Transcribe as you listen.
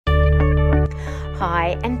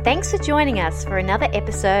Hi, and thanks for joining us for another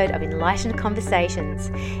episode of Enlightened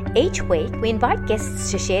Conversations. Each week, we invite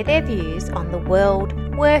guests to share their views on the world,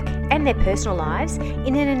 work, and their personal lives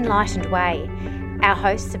in an enlightened way. Our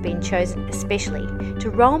hosts have been chosen especially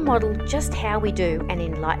to role model just how we do an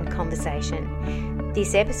enlightened conversation.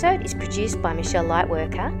 This episode is produced by Michelle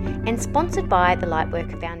Lightworker and sponsored by the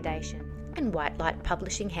Lightworker Foundation and White Light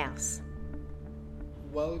Publishing House.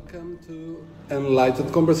 Welcome to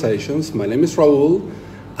Enlightened Conversations. My name is Raul,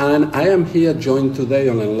 and I am here joined today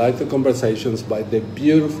on Enlightened Conversations by the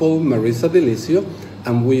beautiful Marisa de Lisio,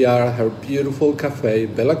 and we are at her beautiful cafe,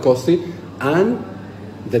 Bella Cossi, and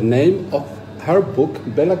the name of her book,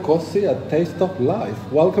 Bella Cossi, A Taste of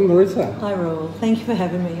Life. Welcome, Marisa. Hi, Raul. Thank you for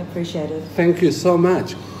having me. I appreciate it. Thank you so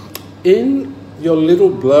much. In your little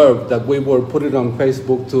blurb that we were putting on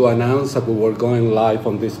Facebook to announce that we were going live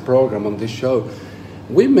on this program, on this show,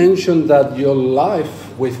 we mentioned that your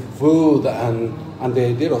life with food and the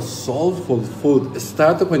idea of soulful food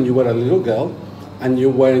started when you were a little girl and you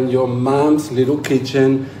were in your mom's little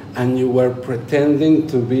kitchen and you were pretending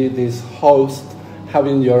to be this host,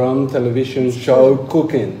 having your own television show,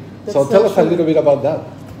 cooking. So tell us a little bit about that.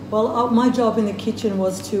 Well, my job in the kitchen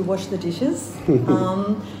was to wash the dishes.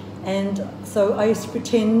 And so I used to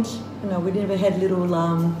pretend, we never had little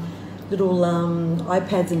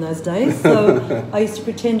iPads in those days. So I used to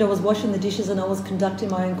pretend I was washing the dishes and I was conducting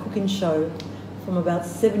my own cooking show. From about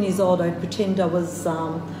 7 years old, I'd pretend I was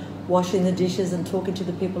washing the dishes and talking to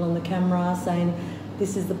the people on the camera, saying,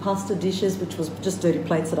 this is the pasta dishes, which was just dirty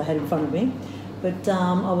plates that I had in front of me. But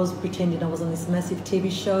I was pretending I was on this massive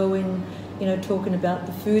TV show and, talking about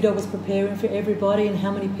the food I was preparing for everybody and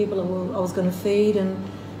how many people I was going to feed. And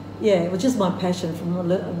yeah, it was just my passion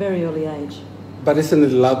from a very early age. But isn't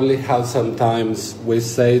it lovely how sometimes we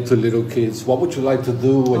say to little kids, what would you like to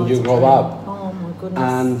do when you grow up? Oh my goodness.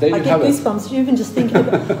 And they I get goosebumps even just thinking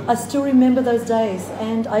about it. I still remember those days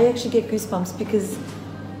and I actually get goosebumps because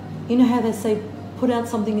you know how they say, put out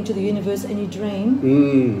something into the universe and you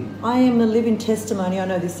dream? I am a living testimony. I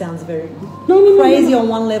know this sounds very crazy on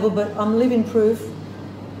one level, but I'm living proof.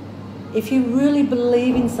 If you really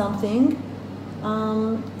believe in something,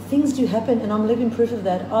 things do happen, and I'm living proof of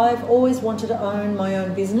that. I've always wanted to own my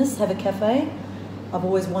own business, have a cafe. I've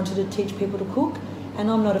always wanted to teach people to cook,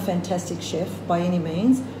 and I'm not a fantastic chef by any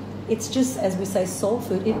means. It's just, as we say, soul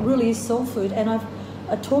food. It really is soul food, and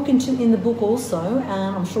I talk in the book also,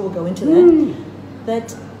 and I'm sure we'll go into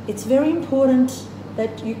that it's very important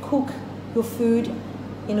that you cook your food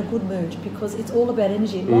in a good mood because it's all about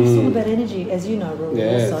energy. Life's all about energy, as you know, Raul,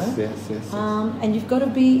 also. Yes. And you've got to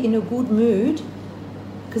be in a good mood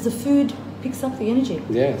because the food picks up the energy.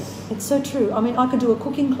 Yes. It's so true. I mean, I could do a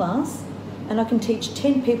cooking class and I can teach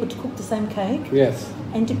 10 people to cook the same cake. Yes.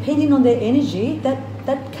 And depending on their energy,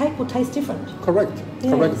 that cake will taste different. Correct.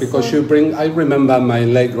 Because I remember my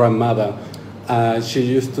late grandmother, she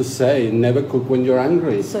used to say, never cook when you're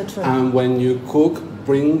angry. So true. And when you cook,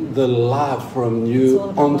 bring the love from you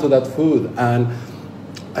onto that food. And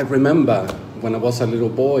I remember when I was a little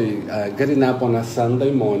boy, getting up on a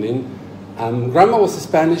Sunday morning. Grandma was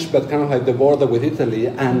Spanish, but kind of like the border with Italy,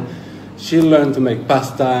 and she learned to make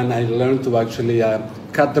pasta, and I learned to actually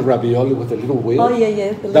cut the ravioli with a little wheel. Oh,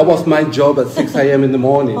 yeah. That was my job at 6 a.m. in the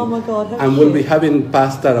morning. Oh, my God. And we'll be having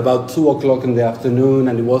pasta at about 2 o'clock in the afternoon,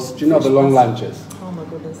 and it was, the long lunches. Oh, my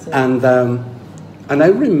goodness. Yeah. And I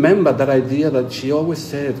remember that idea that she always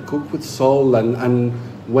said, cook with soul, and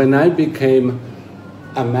when I became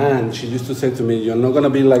a man, she used to say to me, you're not going to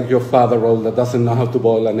be like your father, Raul, that doesn't know how to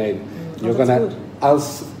boil an egg.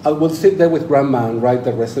 I will sit there with Grandma and write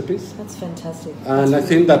the recipes. That's fantastic. And I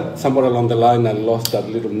think that somewhere along the line I lost that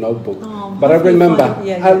little notebook. Oh, but I remember.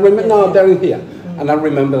 They're in here. Mm. And I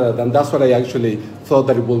remember that, and that's what I actually thought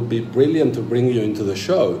that it would be brilliant to bring you into the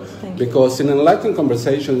show. Because in Enlightened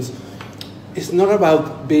Conversations, it's not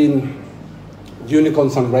about being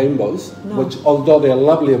unicorns and rainbows, which although they are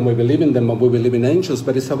lovely and we believe in them and we believe in angels,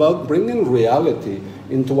 but it's about bringing reality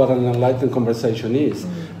into what an enlightened conversation is.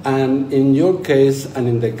 And in your case and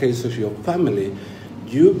in the case of your family,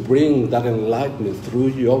 you bring that enlightenment through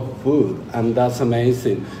your food, and that's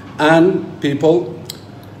amazing. And people,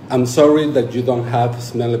 I'm sorry that you don't have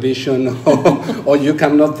smell-o-vision or you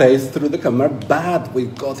cannot taste through the camera, but we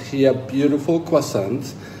got here beautiful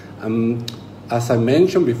croissants. As I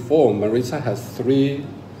mentioned before, Marisa has 3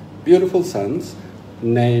 beautiful sons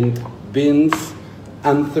named Vince,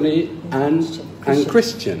 Anthony, and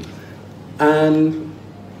Christian. And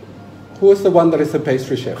who is the one that is a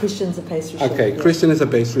pastry chef? Christian's a pastry chef. Okay, yes. Christian is a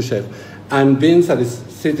pastry chef. And Vince that is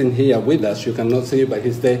sitting here with us, you cannot see, but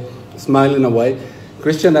he's there smiling away.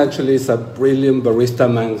 Christian actually is a brilliant barista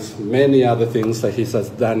amongst many other things that he has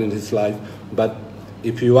done in his life. But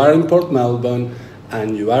if you are in Port Melbourne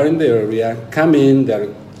and you are in the area, come in. They're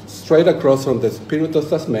straight across from the Spirit of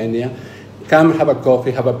Tasmania. Come have a coffee,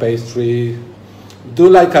 have a pastry. Do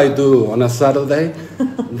like I do on a Saturday.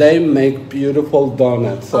 They make beautiful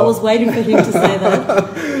donuts. So. I was waiting for him to say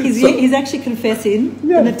that. He's actually confessing.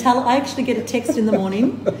 Yeah. I actually get a text in the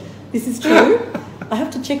morning. This is true. I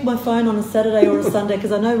have to check my phone on a Saturday or a Sunday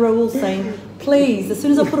because I know Raul's saying, please, as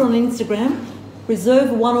soon as I put it on Instagram,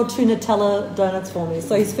 reserve 1 or 2 Nutella donuts for me.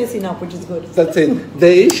 So he's fessing up, which is good. That's it.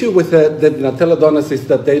 The issue with the Nutella donuts is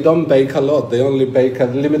that they don't bake a lot. They only bake a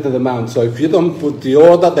limited amount. So if you don't put the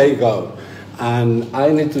order, they go. And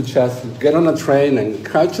I need to just get on a train and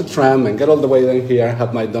catch a tram and get all the way down here and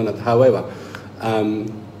have my donut. However,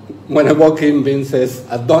 when I walk in, Vin says,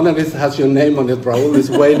 a donut has your name on it, Raul is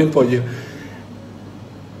waiting for you.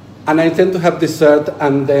 And I tend to have dessert,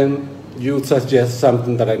 and then you suggest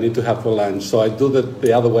something that I need to have for lunch. So I do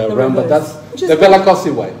the other way around, but that's the Bella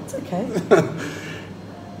Cossi way. It's okay.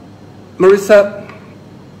 Marisa,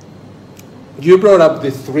 you brought up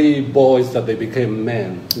the 3 boys that they became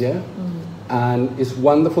men, yeah? Mm-hmm. And it's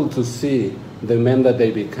wonderful to see the men that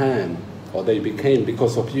they became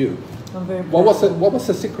because of you. I'm very proud. What was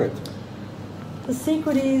the secret? The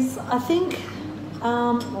secret is, I think,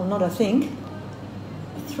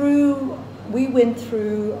 we went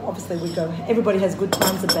through, obviously everybody has good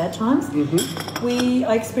times and bad times. Mm-hmm.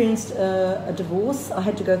 I experienced a divorce. I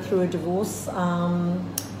had to go through a divorce,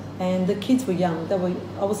 and the kids were young.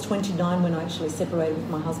 I was 29 when I actually separated with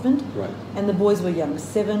my husband. Right. And the boys were young,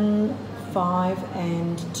 7, 5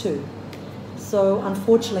 and 2. So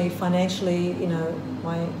unfortunately, financially,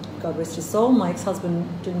 my God rest his soul, my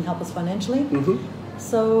ex-husband didn't help us financially. Mm-hmm.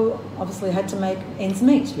 So obviously I had to make ends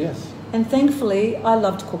meet. Yes. And thankfully, I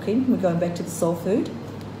loved cooking. We're going back to the soul food.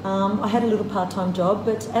 I had a little part-time job,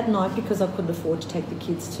 but at night, because I couldn't afford to take the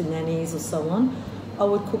kids to nannies or so on, I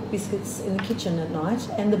would cook biscuits in the kitchen at night,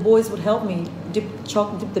 and the boys would help me dip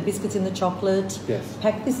the biscuits in the chocolate. Yes.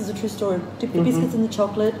 This is a true story. Dip the biscuits in the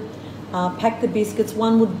chocolate, pack the biscuits.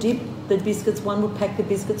 One would dip the biscuits, one would pack the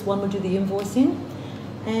biscuits, one would do the invoicing,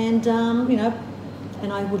 and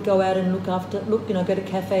and I would go out and go to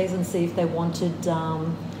cafes and see if they wanted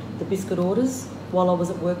the biscuit orders. While I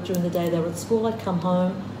was at work during the day, they were at school. I'd come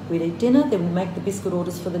home, we'd eat dinner, then we'd make the biscuit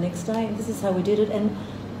orders for the next day, and this is how we did it. And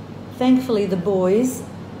thankfully, the boys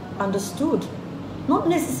understood, not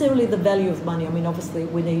necessarily the value of money. I mean, obviously,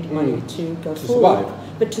 we need money to go forward,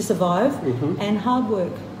 but to survive, and hard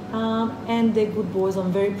work. And they're good boys.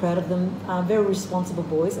 I'm very proud of them. Very responsible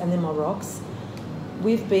boys, and they're my rocks.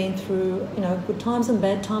 We've been through, good times and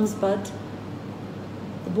bad times, but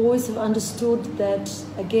the boys have understood that,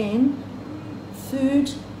 again,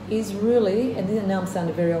 food is really, and now I'm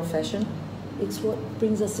sounding very old-fashioned, it's what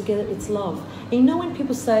brings us together, it's love. And when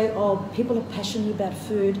people say, people are passionate about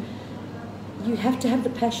food, you have to have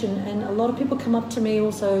the passion. And a lot of people come up to me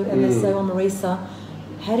also and they say, Marisa,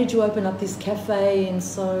 how did you open up this cafe? And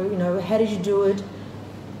so, how did you do it?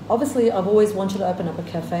 Obviously, I've always wanted to open up a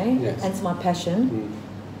cafe, and it's my passion.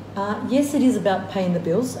 Yes, it is about paying the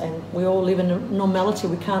bills, and we all live in a normality.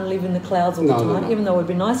 We can't live in the clouds all the time, even though it would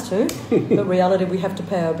be nice to. But reality, we have to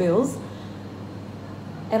pay our bills.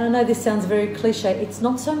 And I know this sounds very cliche. It's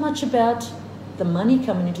not so much about the money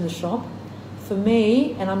coming into the shop. For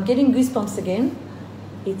me, and I'm getting goosebumps again,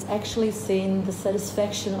 it's actually seeing the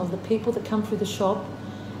satisfaction of the people that come through the shop.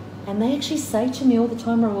 And they actually say to me all the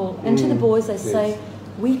time, Raul, and to the boys, they say,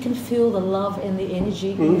 we can feel the love and the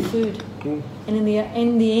energy in the food and in the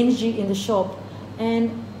energy in the shop.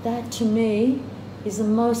 And that, to me, is the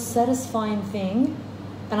most satisfying thing.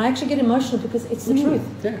 And I actually get emotional because it's the truth.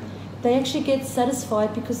 Yeah. They actually get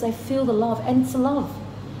satisfied because they feel the love, and it's love.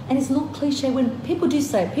 And it's not cliche. When people do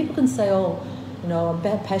say it, people can say, I'm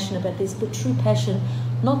passionate about this, but true passion,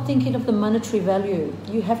 not thinking of the monetary value.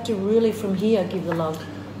 You have to really, from here, give the love.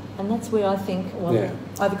 And that's where I think,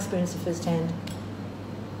 I've experienced it firsthand.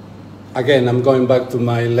 Again, I'm going back to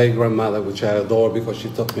my late grandmother, which I adore because she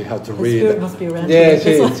taught me how to read. The spirit must be around. Yeah, she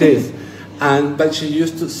is. But she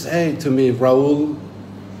used to say to me, Raul,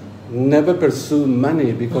 never pursue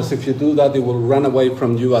money, because if you do that, it will run away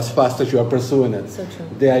from you as fast as you are pursuing it. So true.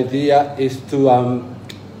 The idea is to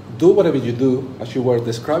do whatever you do, as you were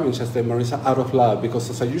describing, just Marisa, out of love, because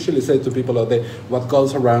as I usually say to people out there, what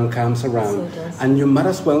goes around comes around. So and you might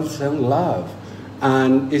as well sell love.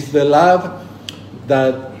 And it's the love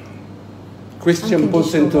that Christian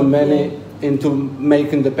puts into into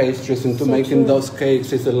making the pastries, into making those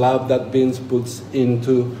cakes. It's the love that Vince puts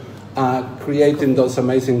into creating those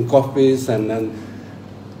amazing coffees, and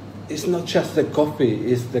it's not just the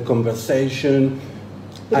coffee, it's the conversation.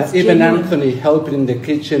 It's Even genuine. Anthony helping in the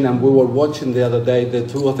kitchen, and we were watching the other day, the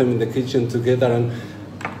two of them in the kitchen together,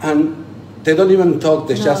 and they don't even talk,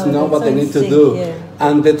 they just know what they need to do. Yeah.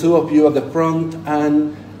 And the two of you at the front,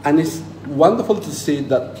 and it's wonderful to see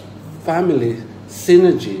that family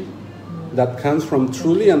synergy that comes from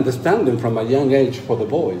truly understanding from a young age for the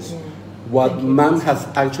boys what Thank you. mom has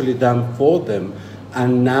actually done for them,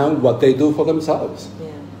 and now what they do for themselves. Yeah.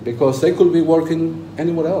 Because they could be working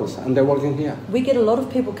anywhere else, and they're working here. We get a lot of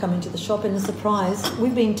people come into the shop, and a surprise,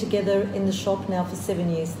 we've been together in the shop now for 7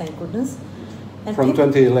 years, thank goodness. And From people-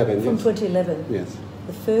 2011, From yes. 2011. Yes.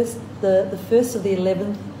 The first of the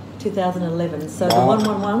 11th, 2011. So Wow. the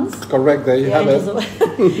 111s. Correct, there you The have angels it.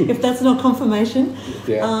 of- if that's not confirmation.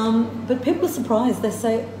 Yeah. But people are surprised. They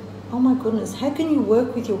say, "Oh my goodness, how can you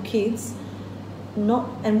work with your kids?"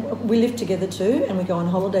 And we live together too, and we go on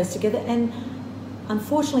holidays together. And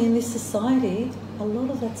unfortunately, in this society, a lot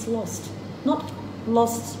of that's lost. Not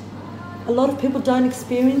lost. A lot of people don't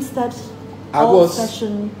experience that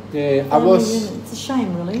old-fashioned family unit. It's a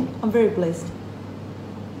shame, really. I'm very blessed.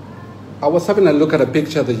 I was having a look at a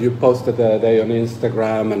picture that you posted the other day on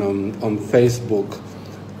Instagram and on Facebook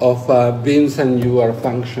of Vince and you are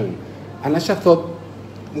function. And I just thought,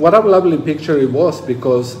 what a lovely picture it was,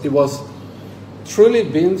 because it was truly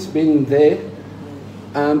Vince being there.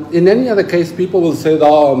 In any other case, people will say,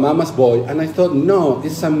 "Oh, mama's boy." And I thought, no,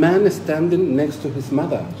 it's a man standing next to his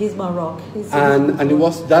mother. He's my rock. And it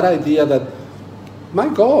was that idea that, my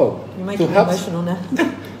God, You're making me emotional now.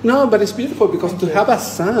 No, but it's beautiful because to have a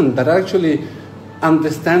son that actually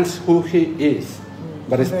understands who he is,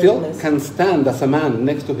 but I'm very still blessed. can stand as a man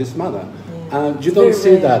next to his mother. You It's don't very see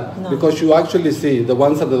rare. that, No. because you actually see the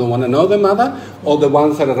ones that don't want to know the mother, or the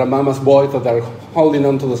ones that are a mama's boy that are holding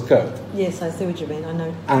onto the skirt. Yes, I see what you mean. I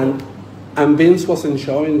know. And Vince wasn't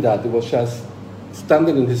showing that. It was just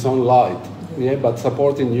standing in his own light, but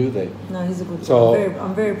supporting you there. No, he's a good. So-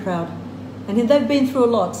 I'm very proud, and they've been through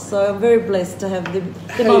a lot. So I'm very blessed to have them.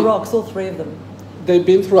 They're my Hey. rocks, all three of them. They've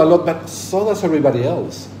been through a lot, but so does everybody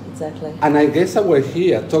else. Exactly. And I guess that we're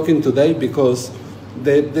here talking today because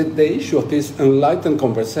the issue of this enlightened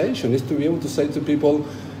conversation is to be able to say to people,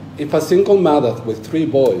 if a single mother with 3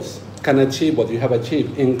 boys can achieve what you have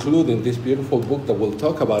achieved, including this beautiful book that we'll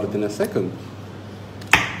talk about it in a second,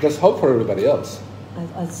 there's hope for everybody else.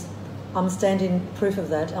 I'm standing proof of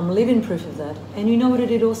that. I'm living proof of that. And you know what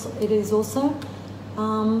it is also?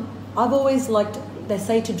 I've always liked, they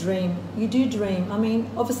say to dream. You do dream. I mean,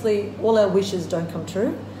 obviously, all our wishes don't come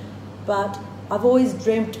true, but I've always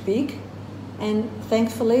dreamt big, and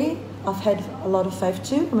thankfully, I've had a lot of faith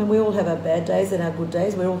too. I mean, we all have our bad days and our good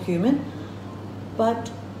days. We're all human.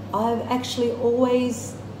 But I've actually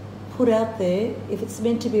always put out there, if it's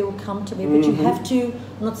meant to be, it will come to me. But you have to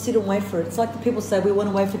not sit and wait for it. It's like the people say, we want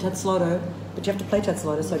to wait for Tatslotto, but you have to play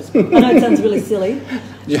Tatslotto, so to speak. I know it sounds really silly.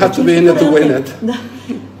 You have to be in it to win it. No,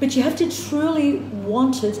 but you have to truly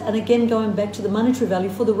want it, and again, going back to the monetary value,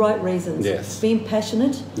 for the right reasons. Yes. Being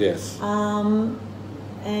passionate. Yes.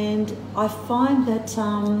 And I find that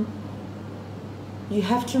you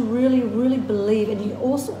have to really, really believe, and you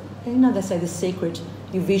also, you know, they say the secret,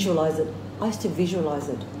 you visualize it. I used to visualize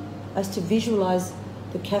it. I used to visualize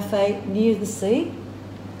the cafe near the sea.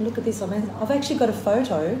 Look at this, I mean, I've actually got a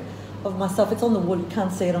photo of myself. It's on the wall, you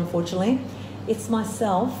can't see it unfortunately. It's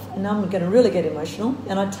myself, and I'm going to really get emotional,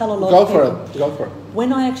 and I tell a lot of people. Go for it.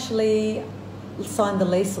 When I actually signed the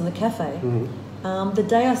lease on the cafe, the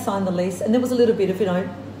day I signed the lease, and there was a little bit of,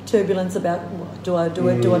 turbulence about, do I do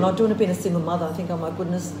it, do I not do it? Being a single mother, I think, oh my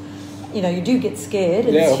goodness, you do get scared,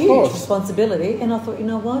 and it's of huge course. responsibility. And I thought, you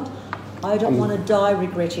know what? I don't want to die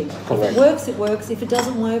regretting. Correct. If it works, it works. If it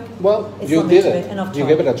doesn't work, Well, it's you not did meant to it. be, and I've You tried.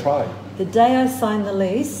 gave it a try. The day I signed the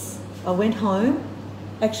lease, I went home.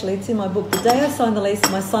 Actually, it's in my book. The day I signed the lease,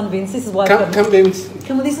 my son Vince. This is why. Come, Vince.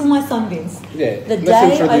 Come on, this is my son Vince. Yeah. The Let's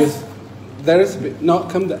day introduce. Vince.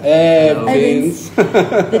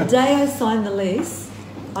 The day I signed the lease,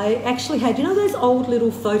 I actually had, those old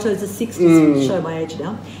little photos of 60s, show my age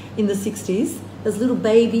now, in the 60s, those little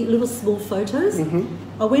small photos.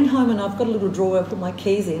 I went home and I've got a little drawer I put my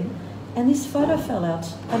keys in, and this photo fell out,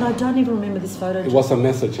 and I don't even remember this photo. It was a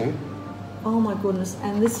message, eh? Oh my goodness,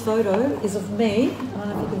 and this photo is of me. I don't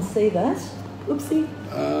know if you can see that. Oopsie.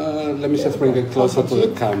 Let me just bring it closer to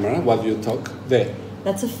the camera while you talk. There.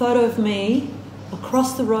 That's a photo of me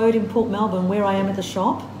across the road in Port Melbourne, where I am at the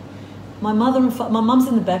shop. My mum's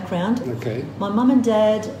in the background. Okay. My mum and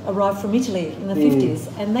dad arrived from Italy in the 50s,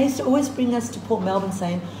 and they used to always bring us to Port Melbourne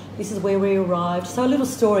saying, this is where we arrived. So a little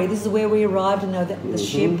story, this is where we arrived, the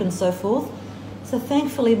ship and so forth. So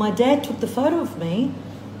thankfully my dad took the photo of me,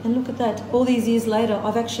 And look at that. All these years later,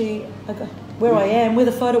 I've actually, where I am, where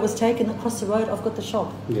the photo was taken, across the road, I've got the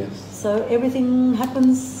shop. Yes. So everything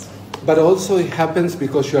happens. But also it happens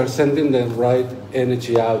because you are sending the right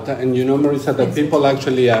energy out. And you know, Marisa, that people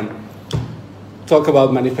actually talk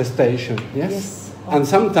about manifestation. Yes? Yes. And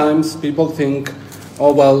sometimes people think,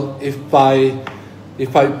 oh, well, if I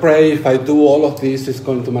pray, if I do all of this, it's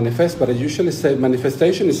going to manifest. But I usually say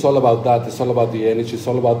manifestation is all about that. It's all about the energy. It's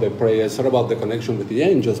all about the prayer. It's all about the connection with the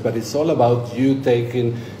angels. But it's all about you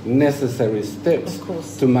taking necessary steps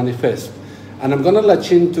to manifest. And I'm going to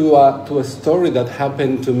latch into a story that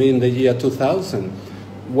happened to me in the year 2000,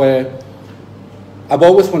 where I've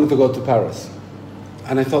always wanted to go to Paris.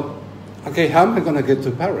 And I thought, okay, how am I going to get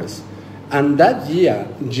to Paris? And that year,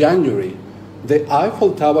 January, the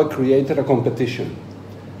Eiffel Tower created a competition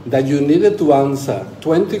that you needed to answer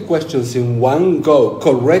 20 questions in one go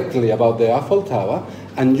correctly about the Eiffel Tower,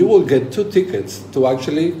 and you will get 2 tickets to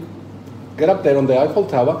actually get up there on the Eiffel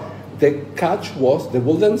Tower. The catch was they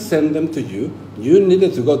wouldn't send them to you. You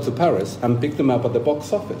needed to go to Paris and pick them up at the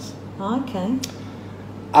box office. Okay.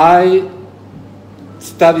 I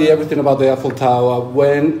studied everything about the Eiffel Tower,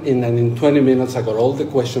 went in, and in 20 minutes I got all the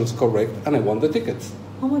questions correct, and I won the tickets.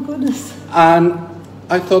 Oh my goodness. And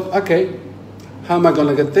I thought, okay, how am I going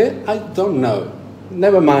to get there? I don't know.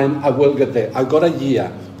 Never mind, I will get there. I got a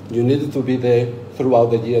year. You needed to be there throughout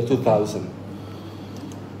the year 2000.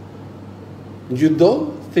 You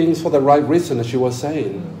do things for the right reason, as you were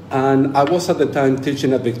saying. And I was at the time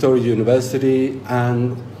teaching at Victoria University,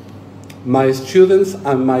 and my students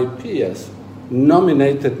and my peers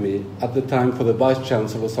nominated me at the time for the Vice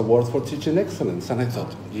Chancellor's Award for Teaching Excellence. And I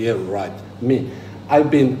thought, yeah, right, me. I've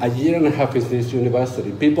been a year and a half in this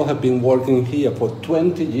university. People have been working here for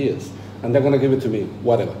 20 years, and they're going to give it to me,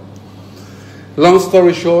 whatever. Long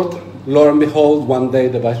story short, lo and behold, one day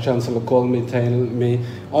the Vice Chancellor called me, telling me,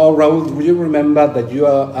 oh, Raul, do you remember that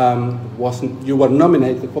you were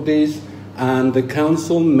nominated for this? And the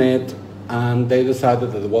council met, and they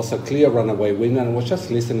decided that there was a clear runaway winner. And I was just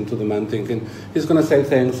listening to the man thinking, he's going to say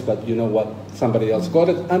thanks, but you know what, somebody else got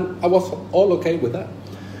it. And I was all okay with that.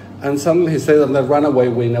 And suddenly he said that the runaway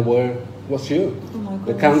winner was you. Oh my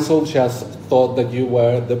The goodness. council just thought that you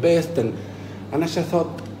were the best. And I just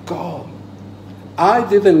thought, God, I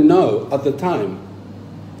didn't know at the time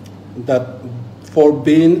that for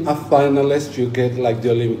being a finalist, you get like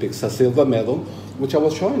the Olympics, a silver medal, which I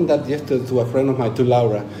was showing that yesterday to a friend of mine, to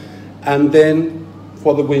Laura. And then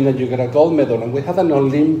for the winner, you get a gold medal. And we had an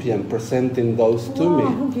Olympian presenting those to me.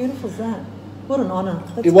 How beautiful is that? What an honor.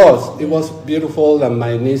 That's It was beautiful, and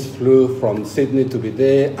my niece flew from Sydney to be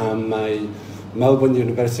there, and my Melbourne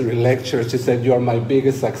University lecturer, she said, you are my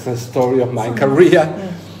biggest success story of my career.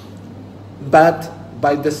 Yeah. But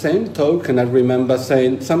by the same token, I remember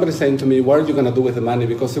somebody saying to me, what are you going to do with the money?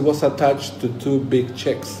 Because it was attached to 2 big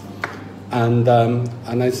checks. And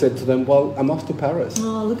I said to them, well, I'm off to Paris.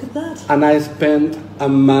 Oh, look at that. And I spent a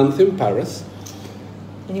month in Paris.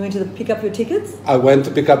 And you went to pick up your tickets? I went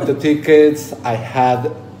to pick up the tickets. I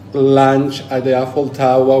had lunch at the Eiffel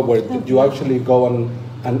Tower, where you actually go on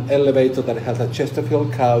an elevator that has a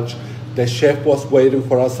Chesterfield couch. The chef was waiting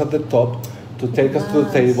for us at the top to take us to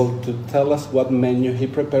the table, to tell us what menu he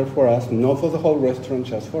prepared for us, not for the whole restaurant,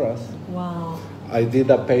 just for us. Wow. I did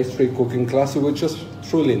a pastry cooking class, which was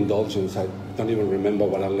truly indulgence. I don't even remember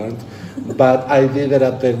what I learned. But I did it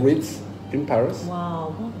at the Ritz in Paris.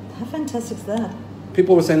 Wow. How fantastic is that?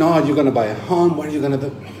 People were saying, oh, you're going to buy a home, what are you going to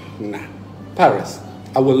do? Nah, Paris.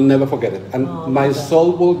 I will never forget it. And my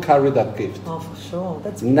soul will carry that gift. Oh, for sure.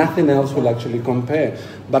 That's Nothing else will actually compare.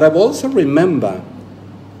 But I also remember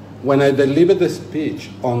when I delivered the speech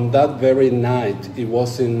on that very night, it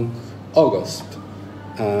was in August,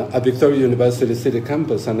 at Victoria University City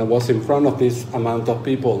Campus, and I was in front of this amount of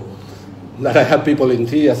people, that I had people in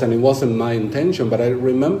tears, and it wasn't my intention, but I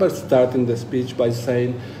remember starting the speech by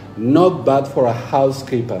saying, not bad for a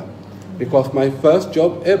housekeeper, because my first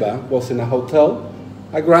job ever was in a hotel,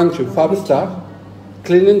 I grant you, 5-star,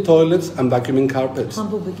 cleaning toilets and vacuuming carpets.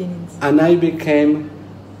 humble beginnings. And I became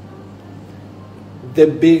the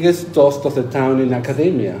biggest toast of the town in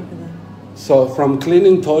academia. So from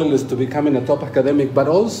cleaning toilets to becoming a top academic, but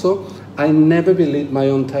also I never believed my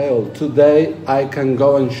own tale. Today I can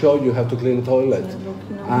go and show you how to clean a toilet. Yeah, look,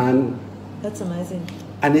 you know, And that's amazing.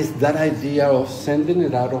 And it's that idea of sending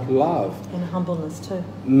it out of love. And humbleness too.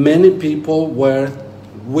 Many people were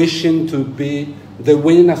wishing to be the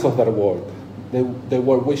winners of that award. They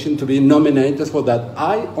were wishing to be nominated for that.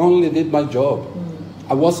 I only did my job.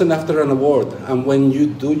 I wasn't after an award. And when you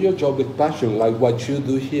do your job with passion, like what you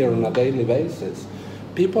do here on a daily basis,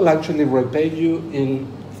 people actually repay you in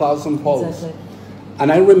 1,000 folds. Exactly.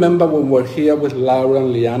 And I remember when we were here with Laura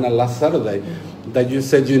and Liana last Saturday, that you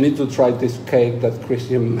said you need to try this cake that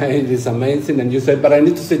Christian made. It's amazing. And you said, but I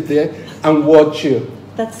need to sit there and watch you.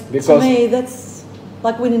 To me, that's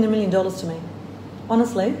like winning $1 million to me.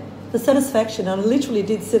 Honestly, the satisfaction. I literally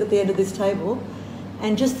did sit at the end of this table,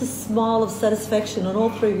 and just the smile of satisfaction on all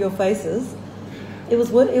three of your faces. It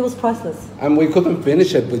was priceless. And we couldn't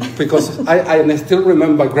finish it because I still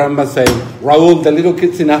remember Grandma saying, Raul, the little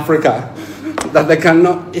kids in Africa, that they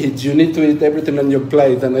cannot eat. You need to eat everything on your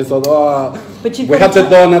plate. And I thought, but we had the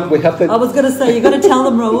donut. I was going to say, you've got to tell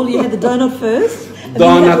them, Raul, you had the donut first.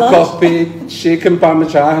 Donut, coffee, chicken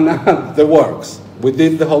parmesan, the works. We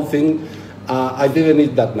did the whole thing. I didn't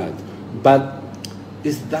eat that night. But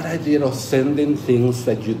it's that idea of sending things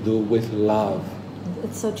that you do with love.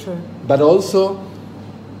 It's so true. But also,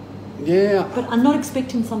 yeah. But I'm not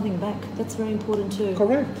expecting something back. That's very important too.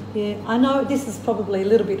 Correct. Yeah, I know this is probably a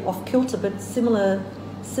little bit off kilter, but similar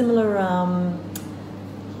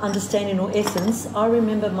understanding or essence. I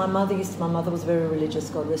remember my mother was very religious,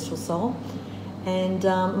 God rest her soul, and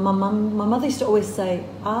my mother used to always say,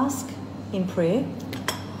 "Ask in prayer,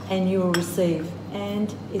 and you will receive."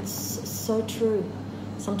 And it's so true.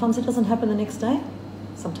 Sometimes it doesn't happen the next day.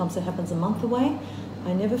 Sometimes it happens a month away.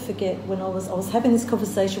 I never forget when I was having this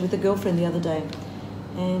conversation with a girlfriend the other day,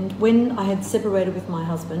 and when I had separated with my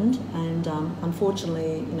husband, and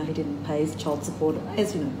unfortunately, he didn't pay his child support,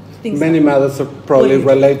 as you know, things. Many mothers probably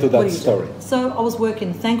relate to that story. So I was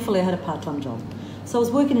working. Thankfully, I had a part-time job. So I was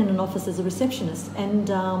working in an office as a receptionist, and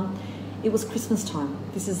it was Christmas time.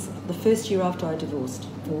 This is the first year after I divorced.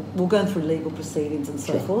 We're going through legal proceedings and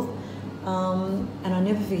so forth. And I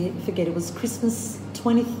never forget. It was Christmas,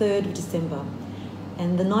 23rd of December.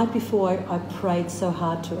 And the night before, I prayed so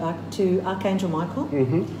hard to Archangel Michael.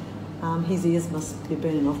 Mm-hmm. His ears must be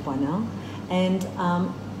burning off by now. And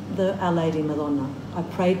Our Lady Madonna. I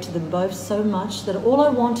prayed to them both so much that all I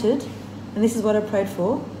wanted, and this is what I prayed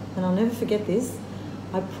for, and I'll never forget this,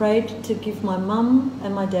 I prayed to give my mum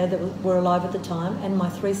and my dad that were alive at the time, and my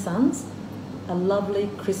 3 sons, a lovely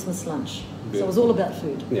Christmas lunch. Beautiful. So it was all about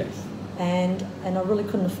food. Yes. And I really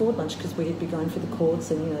couldn't afford lunch because we'd be going through the courts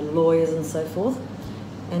and lawyers and so forth.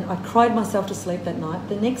 And I cried myself to sleep that night.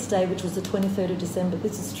 The next day, which was the 23rd of December,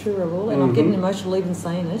 this is true, Raul, and I'm getting emotional even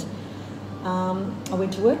saying it, I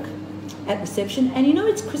went to work at reception. And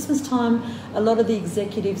it's Christmas time. A lot of the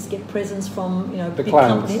executives get presents from, big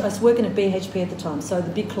companies. I was working at BHP at the time, so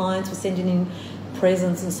the big clients were sending in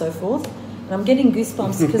presents and so forth. And I'm getting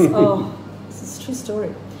goosebumps because, this is a true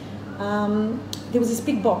story. There was this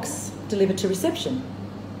big box delivered to reception,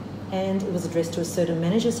 and it was addressed to a certain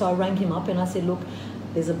manager. So I rang him up and I said, look,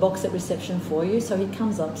 there's a box at reception for you. So he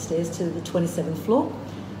comes upstairs to the 27th floor,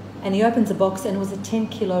 and he opens a box, and it was a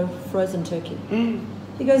 10-kilo frozen turkey.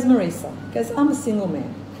 He goes, Marisa, he goes, I'm a single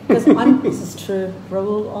man. He goes, this is true,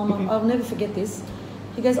 Raul, I'll never forget this.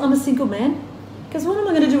 He goes, I'm a single man. He goes, what am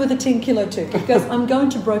I going to do with a 10-kilo turkey? He goes, I'm going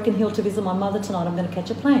to Broken Hill to visit my mother tonight. I'm going to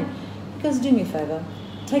catch a plane. He goes, do me a favour,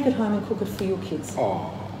 take it home and cook it for your kids.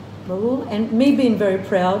 Oh. Raul, and me being very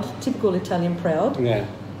proud, typical Italian proud, yeah.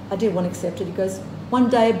 I did want to accept it. He goes, one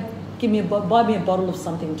day, buy me a bottle of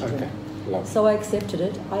something to drink. Lovely. So I accepted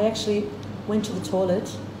it. I actually went to the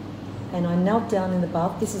toilet and I knelt down in the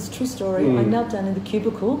bath. This is a true story. I knelt down in the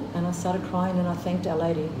cubicle and I started crying, and I thanked Our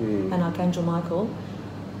Lady and Archangel Michael.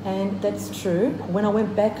 And that's true. When I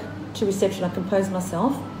went back to reception, I composed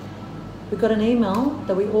myself. We got an email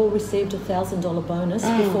that we all received a $1,000 bonus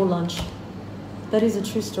before lunch. That is a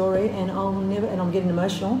true story, and I'm getting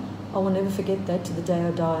emotional. I will never forget that to the day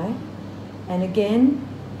I die. And again,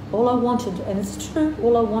 all I wanted, and it's true,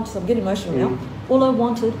 I'm getting emotional now, all I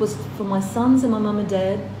wanted was for my sons and my mum and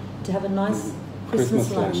dad to have a nice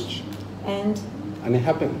Christmas lunch. And it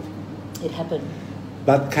happened. It happened.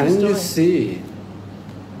 But can you see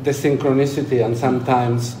the synchronicity? And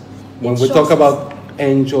sometimes when we talk about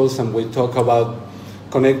angels and we talk about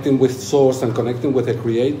connecting with Source and connecting with the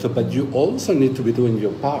Creator, but you also need to be doing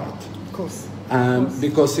your part. Of course.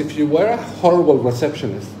 Because if you were a horrible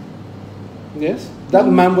receptionist, yes, that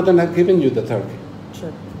man wouldn't have given you the turkey.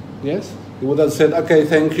 Sure. Yes? He would have said, okay,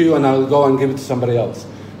 thank you, and I'll go and give it to somebody else.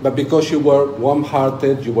 But because you were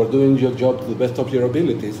warm-hearted, you were doing your job to the best of your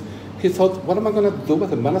abilities, he thought, what am I going to do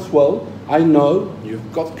with it? Might as well. I know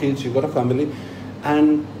you've got kids, you've got a family,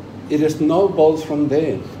 and it snowballs from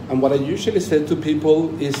there. And what I usually say to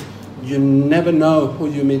people is, you never know who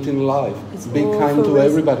you meet in life. Be kind to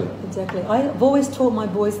everybody. Exactly. I've always taught my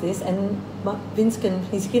boys this, and Vince can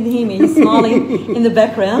hear me, he's smiling in the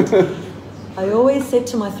background. I always said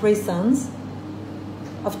to my 3 sons,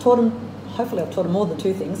 hopefully I've taught them more than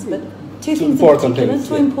 2 things, but 2 things in particular,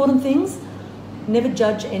 2 important things. never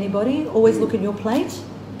judge anybody. Always look at your plate,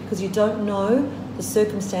 because you don't know the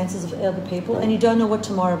circumstances of other people, and you don't know what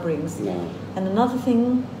tomorrow brings. No. And another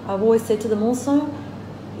thing I've always said to them also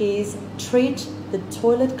is treat the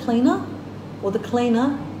toilet cleaner or the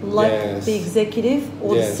cleaner like Yes. the executive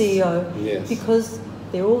or Yes. the CEO, Yes. because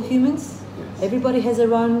they're all humans. Yes. Everybody has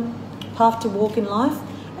their own path to walk in life,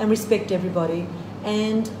 and respect everybody.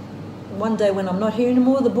 And one day when I'm not here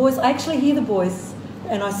anymore, the boys, I actually hear the boys,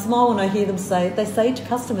 and I smile when I hear them they say to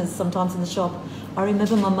customers sometimes in the shop, I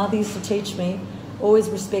remember my mother used to teach me, always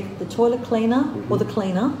respect the toilet cleaner or the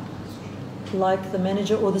cleaner like the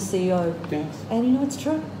manager or the CEO. Yes. And you know, it's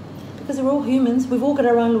true, because we're all humans. We've all got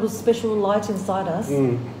our own little special light inside us.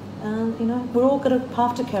 And you know, we're all got a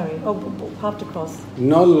path to carry, or path to cross.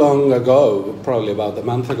 Not long ago, probably about a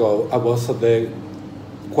month ago, I was at the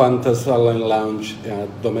Qantas Airline Lounge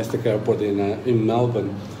at Domestic Airport in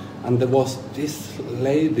Melbourne, and there was this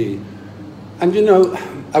lady. And you know,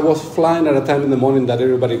 I was flying at a time in the morning that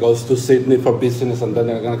everybody goes to Sydney for business, and then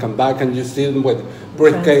they're going to come back, and you see them with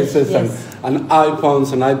briefcases Yes. and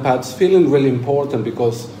iPhones and iPads, feeling really important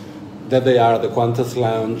because there they are at the Qantas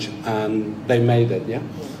Lounge, and they made it, yeah?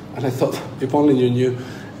 And I thought, if only you knew.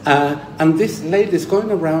 And this lady is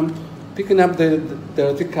going around picking up the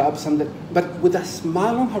dirty cups, but with a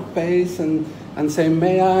smile on her face and saying,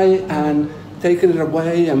 may I? And taking it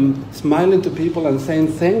away and smiling to people and saying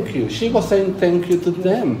thank you. She was saying thank you to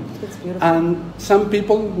them. That's beautiful. And some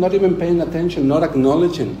people not even paying attention, not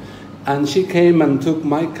acknowledging. And she came and took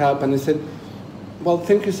my cup and I said, well,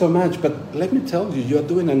 thank you so much, but let me tell you, you're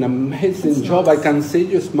doing an amazing That's job. nice. I can see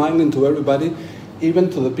you smiling to everybody,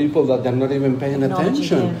 even to the people that they're not even paying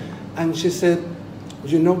attention. Yeah. And she said,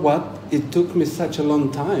 you know what? It took me such a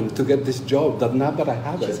long time to get this job that now that I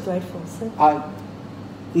have She's it, grateful. So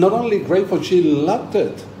not only grateful, she loved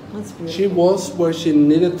it. that's beautiful. She was where she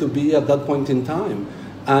needed to be at that point in time.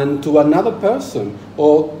 And to another person,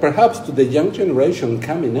 or perhaps to the young generation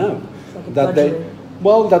coming up, like a that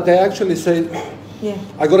drudgery. that they actually say, Yeah.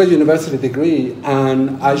 I got a university degree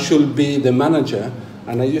and I should be the manager.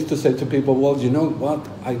 And I used to say to people, well, you know what?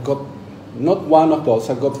 I got not one of those,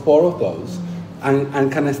 I got 4 of those.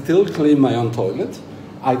 And can I still clean my own toilet?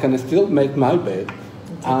 I can still make my bed.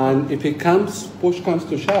 And if push comes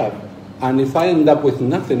to shove, and if I end up with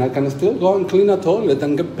nothing, I can still go and clean a toilet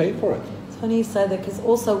and get paid for it. It's funny you say that, because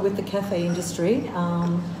also with the cafe industry,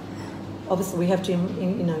 obviously we have to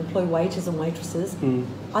employ waiters and waitresses.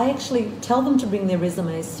 I actually tell them to bring their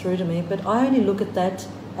resumes through to me, but I only look at that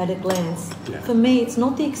at a glance. Yeah. For me, it's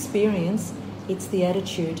not the experience, it's the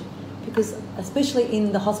attitude. Because especially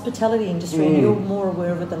in the hospitality industry, and you're more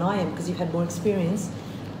aware of it than I am because you've had more experience,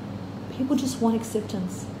 people just want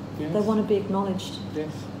acceptance. Yes. They want to be acknowledged.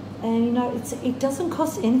 Yes. And you know, it doesn't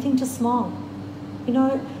cost anything to smile. You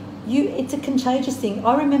know, it's a contagious thing.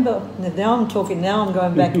 I remember, now I'm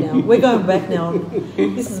going back now. We're going back now.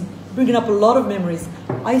 This is bringing up a lot of memories.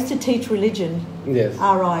 I used to teach religion, Yes.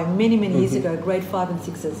 RI, many years ago, grade 5 and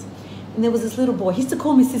 6s. And there was this little boy, he used to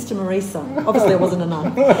call me Sister Marisa. Obviously I wasn't a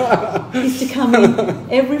nun. He used to come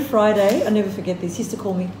in every Friday, I'll never forget this, he used to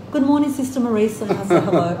call me, good morning Sister Marisa, and I said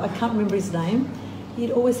hello. I can't remember his name.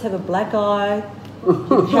 He'd always have a black eye,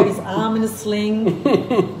 he'd have his arm in a sling.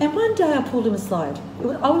 And one day I pulled him aside.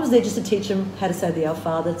 I was there just to teach him how to say the Our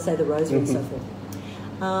Father, to say the Rosary and so forth.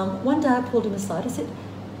 One day I pulled him aside, I said,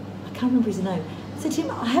 I can't remember his name. I said to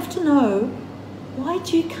him, I have to know, why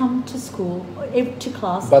do you come to school, to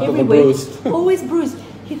class But every week, bruised. always bruised?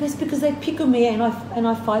 He goes, because they pick on me and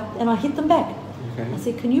I fight and I hit them back. Okay. I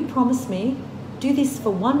said, can you promise me, do this for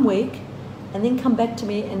 1 week and then come back to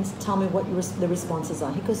me and tell me what the responses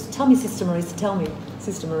are? He goes, tell me, Sister Marisa, tell me.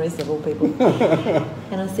 Sister Marisa, of all people.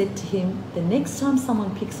 And I said to him, the next time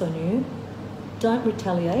someone picks on you, don't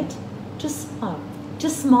retaliate, just smile.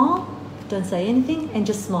 Just smile, don't say anything, and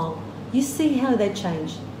just smile. You see how they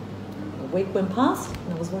change. A week went past,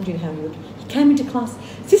 and I was wondering how he would. He came into class,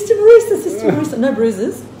 Sister Marisa, no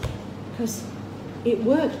bruises. He goes, it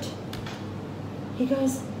worked. He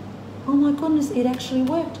goes, oh my goodness, it actually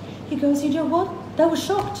worked. He goes, you know what? They were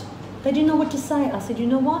shocked. They didn't know what to say. I said, you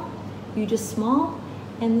know what? You just smile,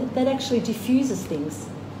 and that actually diffuses things.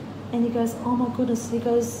 And he goes, oh my goodness. He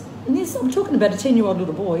goes, and this, I'm talking about a 10-year-old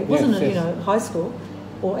little boy. It wasn't, Yes. High school.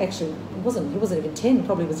 Or actually, he wasn't even 10,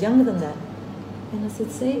 probably was younger than that. And I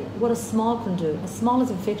said, see, what a smile can do. A smile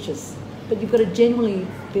is infectious. But you've got to genuinely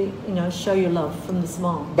show your love from the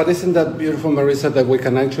smile. But isn't that beautiful, Marisa, that we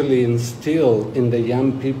can actually instill in the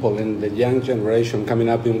young people, in the young generation coming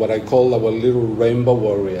up in what I call our little rainbow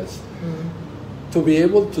warriors, to be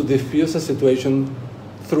able to diffuse a situation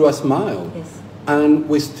through a smile. Yes. And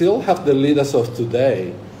we still have the leaders of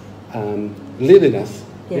today leading us,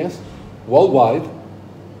 Yeah. yes, worldwide.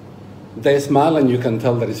 They smile and you can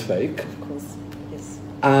tell that it's fake. Of course, yes.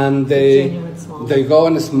 And Genuine smile. they go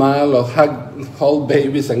and smile or hold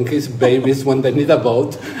babies and kiss babies when they need a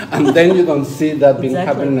boat, and then you don't see that being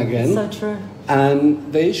happening again. So true.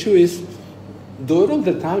 And the issue is, do it all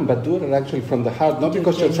the time, but do it actually from the heart, not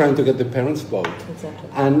because you're trying to get the parents' vote. Exactly.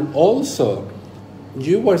 And also,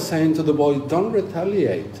 you were saying to the boy, don't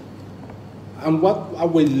retaliate. And what are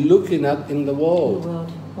we looking at in the world?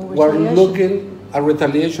 We're looking at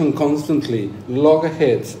retaliation constantly,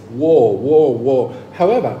 loggerheads, war.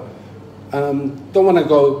 However, don't want to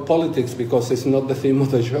go politics because it's not the theme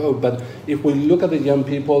of the show, but if we look at the young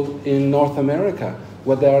people in North America,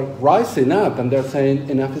 where they're rising up and they're saying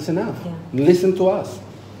enough is enough. Yeah. Listen to us.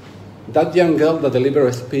 That young girl that delivered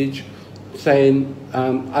a speech saying,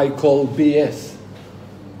 I call BS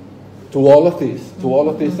to all of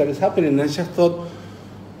this that is happening. And I just thought,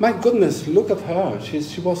 my goodness, look at her.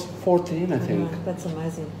 She was 14, I think. That's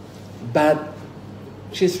amazing. But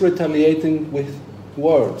she's retaliating with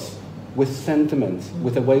words, with sentiments,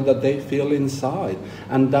 with the way that they feel inside.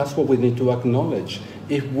 And that's what we need to acknowledge.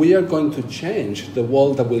 If we are going to change the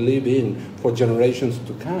world that we live in for generations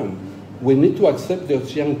to come, we need to accept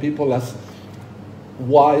those young people as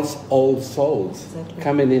wise old souls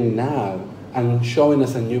coming in now and showing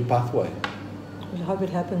us a new pathway. I hope it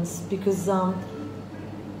happens because,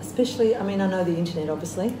 especially, I mean, I know the internet,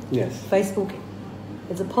 obviously. Yes. Facebook,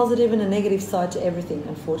 it's a positive and a negative side to everything,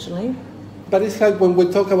 unfortunately. But it's like when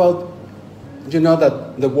we talk about, you know,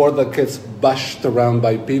 that the word that gets bashed around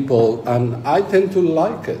by people, and I tend to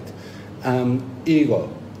like it, ego,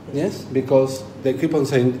 yes? Because they keep on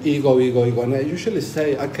saying ego, and I usually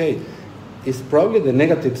say, okay, it's probably the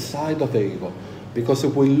negative side of the ego, because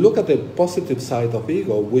if we look at the positive side of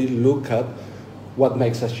ego, we look at what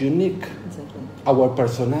makes us unique, our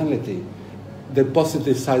personality. The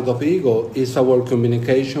positive side of ego is our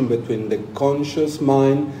communication between the conscious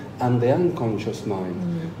mind and the unconscious mind,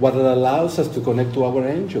 what it allows us to connect to our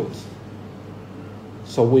angels.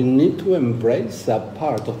 So we need to embrace that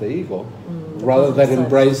part of the ego, rather than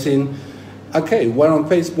embracing, okay, we're on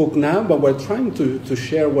Facebook now, but we're trying to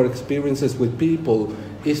share our experiences with people.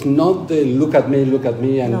 It's not the look at me,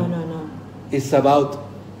 and no. It's about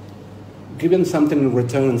giving something in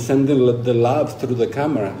return and sending the love through the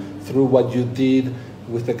camera, through what you did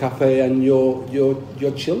with the cafe and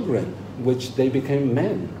your children, which they became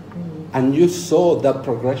men. And you saw that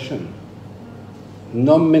progression.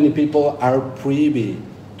 Not many people are privy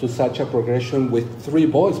to such a progression with 3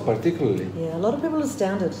 boys particularly. Yeah, a lot of people are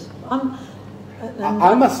astounded.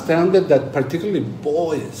 I'm astounded that particularly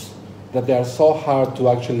boys, that they are so hard to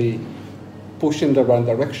actually push in the right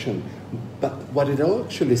direction. But what it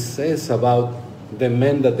actually says about the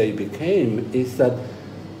men that they became is that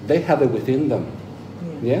they had it within them.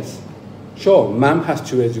 Yeah. Yes? Sure, mom has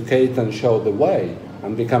to educate and show the way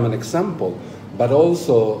and become an example, but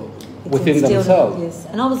also within themselves. Yes,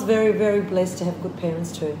 and I was very, very blessed to have good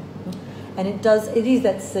parents too. And it is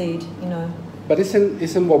that seed, you know. But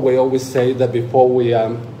isn't what we always say that before we,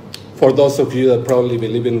 for those of you that probably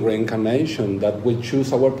believe in reincarnation, that we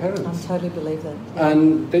choose our parents? I totally believe that. Yeah.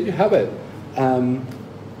 And there you have it.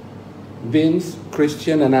 Vince,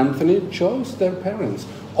 Christian, and Anthony chose their parents,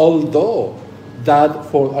 although that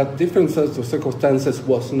for a different set of circumstances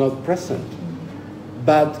was not present.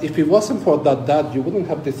 But if it wasn't for that dad, you wouldn't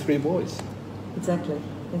have the 3 boys. Exactly.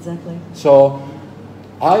 So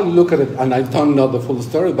I look at it, and I don't know the full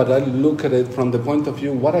story, but I look at it from the point of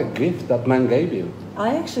view, what a gift that man gave you.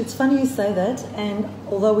 It's funny you say that, and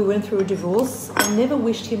although we went through a divorce, I never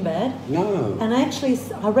wished him bad. No. And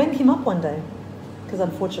I rang him up one day, because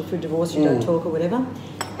unfortunately through divorce you don't talk or whatever,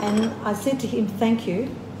 and I said to him, thank you,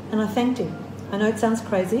 and I thanked him. I know it sounds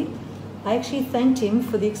crazy. I actually thanked him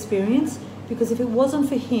for the experience, because if it wasn't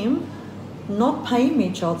for him not paying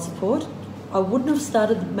me child support, I wouldn't have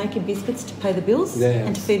started making biscuits to pay the bills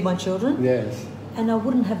and to feed my children. Yes. And I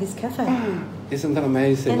wouldn't have this cafe. Isn't that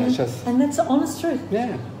amazing? And that's the honest truth.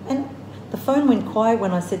 Yeah. And the phone went quiet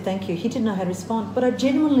when I said thank you. He didn't know how to respond. But I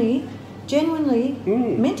genuinely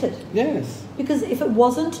meant it. Yes. Because if it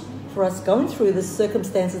wasn't for us going through the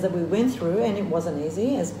circumstances that we went through, and it wasn't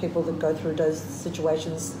easy, as people that go through those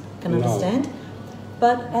situations can understand,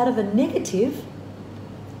 but out of a negative,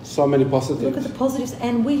 so many positives. Look at the positives,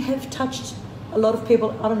 and we have touched a lot of people.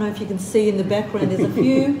 I don't know if you can see in the background, there's a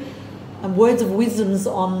few words of wisdoms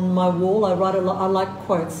on my wall. I write a lot. I like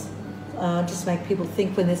quotes, just make people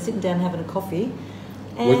think when they're sitting down having a coffee.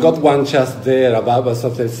 And we got one just there above us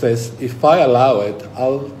that says, if I allow it,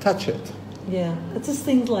 I'll touch it. Yeah, it's just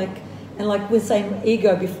things like, And like we're saying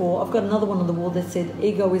ego before, I've got another one on the wall that said,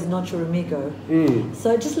 ego is not your amigo.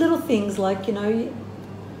 So just little things like,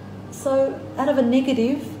 so out of a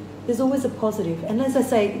negative, there's always a positive. And as I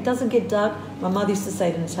say, it doesn't get dark. My mother used to say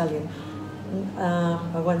it in Italian.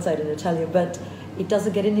 I won't say it in Italian, but it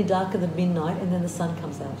doesn't get any darker than midnight, and then the sun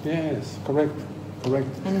comes out. Yes, correct.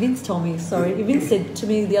 And Vince told me, Vince said to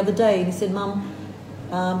me the other day, and he said, Mum,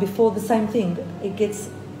 before the same thing, it gets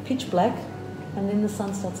pitch black, and then the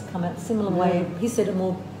sun starts to come out. Similar way. He said it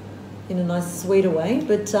more in a nice, sweeter way,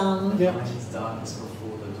 but It's darkness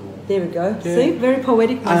before the dawn. there we go. Yeah. See, very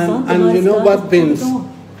poetic, my son. And you know what, Vince? Before the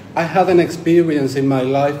dawn. I had an experience in my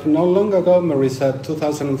life not long ago, Marisa,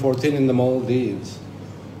 2014 in the Maldives,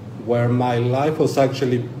 where my life was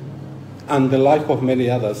actually, and the life of many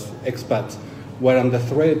others, expats, were under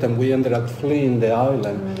threat, and we ended up fleeing the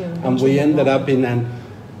island. And we ended up in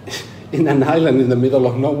an island in the middle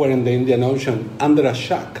of nowhere in the Indian Ocean, under a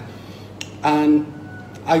shack. And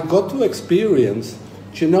I got to experience,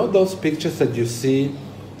 those pictures that you see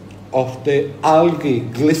of the algae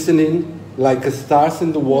glistening like stars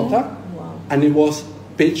in the water? Wow. And it was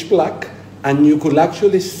pitch black, and you could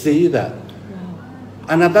actually see that.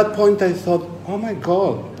 And at that point I thought, oh my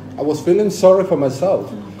God, I was feeling sorry for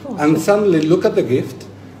myself. And suddenly look at the gift,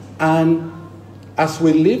 and as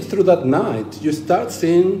we live through that night, you start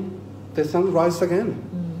seeing the sun rise again.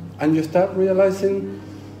 And you start realizing,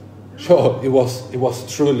 sure, it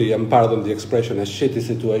was truly, and pardon the expression, a shitty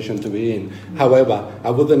situation to be in. However, I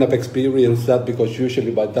wouldn't have experienced that because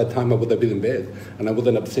usually by that time I would have been in bed and I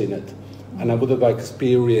wouldn't have seen it. And I would have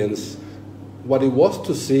experienced what it was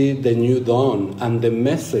to see the new dawn and the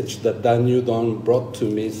message that new dawn brought to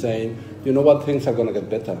me, saying, you know what, things are going to get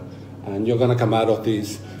better and you're going to come out of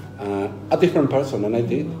this a different person. And I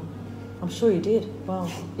did. I'm sure you did. Wow.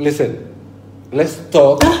 Listen, let's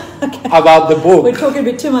talk about the book. We're talking a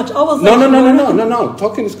bit too much. No.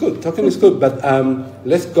 Talking is good. But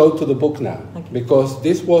let's go to the book now. Okay. Because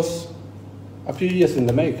this was a few years in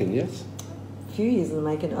the making, yes? A few years in the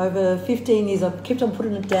making. Over 15 years, I've kept on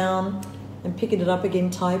putting it down and picking it up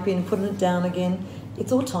again, typing, putting it down again.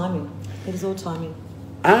 It's all timing. It is all timing.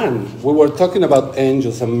 And we were talking about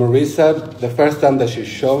angels, and Marisa, the first time that she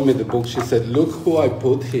showed me the book, she said, look who I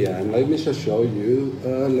put here. And let me just show you.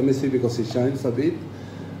 Let me see, because it shines a bit.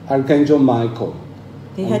 Archangel Michael.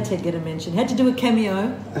 He had to get a mention. He had to do a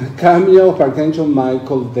cameo. A cameo of Archangel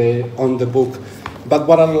Michael on the book. But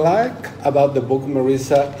what I like about the book,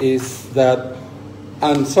 Marisa, is that,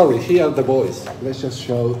 and sorry, here are the boys. Let's just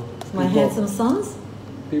show My handsome sons.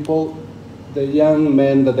 People, the young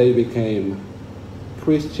men that they became.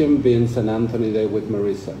 Christian, Vince, and Anthony there with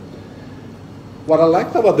Marisa. What I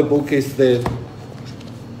liked about the book is that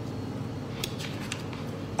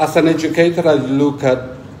as an educator, I look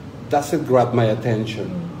at, does it grab my attention?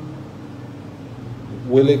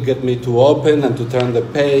 Will it get me to open and to turn the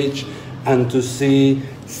page and to see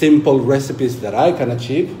simple recipes that I can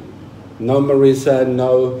achieve? No Marisa,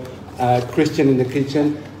 no Christian in the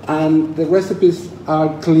kitchen. And the recipes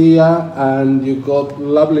are clear, and you got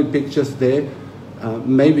lovely pictures there.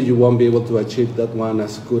 Maybe you won't be able to achieve that one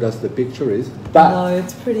as good as the picture is. But no,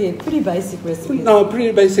 it's pretty basic recipes. No,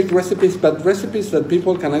 pretty basic recipes, but recipes that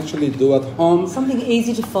people can actually do at home. Something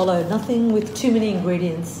easy to follow, nothing with too many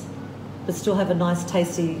ingredients, but still have a nice,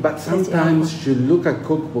 tasty. But sometimes you look at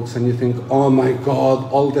cookbooks and you think, oh my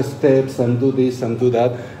God, all the steps, and do this and do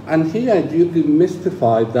that. And here I do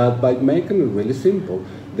demystify that by making it really simple.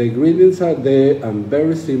 The ingredients are there and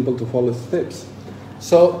very simple to follow steps.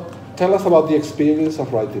 So tell us about the experience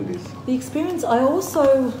of writing this. The experience, I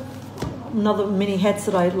also, another many hats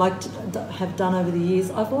that I like to have done over the years,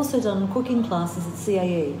 I've also done cooking classes at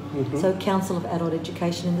CAE, so Council of Adult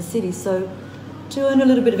Education in the city. So to earn a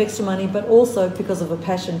little bit of extra money, but also because of a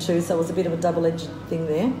passion too, so it was a bit of a double-edged thing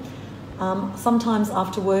there. Sometimes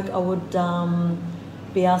after work I would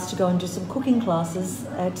be asked to go and do some cooking classes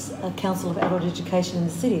at a Council of Adult Education in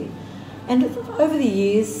the city. And over the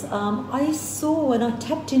years, I saw and I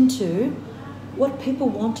tapped into what people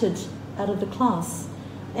wanted out of the class.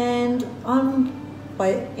 And I'm,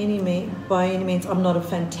 by any means, I'm not a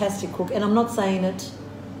fantastic cook. And I'm not saying it,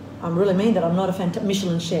 I really mean that I'm not a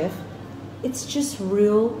Michelin chef. It's just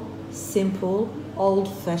real, simple,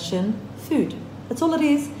 old-fashioned food. That's all it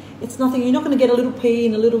is. It's nothing, you're not going to get a little pea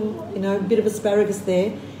and a little, bit of asparagus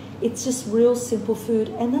there. It's just real simple food,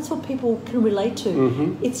 and that's what people can relate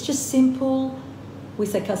to. It's just simple, we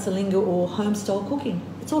say casalinga or home-style cooking.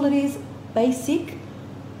 It's all it is, basic,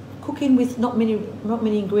 cooking with not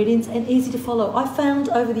many ingredients and easy to follow. I found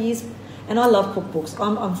over the years, and I love cookbooks.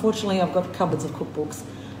 Unfortunately, I've got cupboards of cookbooks.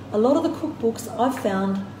 A lot of the cookbooks I've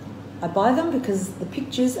found I buy them because the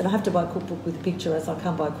pictures, and I have to buy a cookbook with a picture as I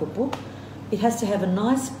can't buy a cookbook. It has to have a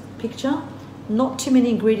nice picture, not too many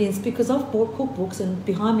ingredients, because I've bought cookbooks and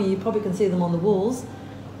behind me you probably can see them on the walls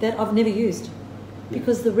that I've never used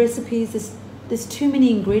because the recipes, there's too many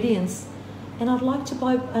ingredients, and I'd like to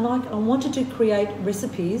buy, and I wanted to create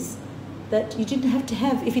recipes that you didn't have to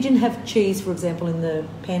have. If you didn't have cheese, for example, in the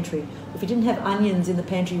pantry, if you didn't have onions in the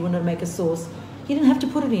pantry, you wanted to make a sauce, you didn't have to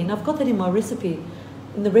put it in. I've got that in my recipe.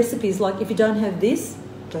 And the recipe is like, if you don't have this,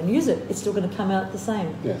 don't use it. It's still going to come out the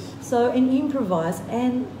same. Yes. So, and you improvise,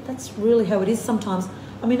 and that's really how it is sometimes.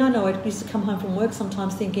 I mean, I know I used to come home from work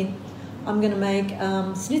sometimes thinking, I'm going to make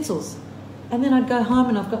schnitzels. And then I'd go home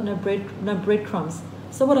and I've got no breadcrumbs.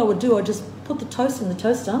 So what I would do, I'd just put the toast in the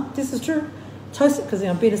toaster. This is true. Toast it, because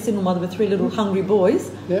being a single mother with 3 little hungry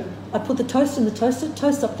boys. Yeah. I put the toast in the toaster,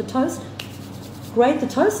 toast up the toast, grate the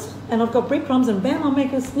toast, and I've got breadcrumbs, and bam, I'll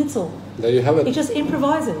make a schnitzel. There you have it. It's just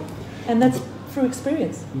improvising, and that's through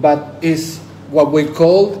experience. But it's what we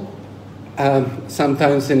call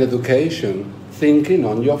sometimes in education thinking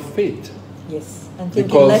on your feet. Yes, and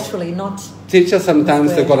thinking Because laterally, not. Teachers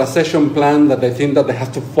sometimes they square. got a session plan that they think that they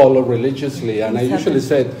have to follow religiously, and I usually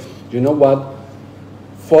said, you know what?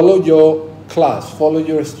 Follow your class, follow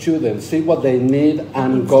your students, see what they need,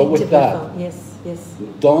 and go with that. Yes, yes.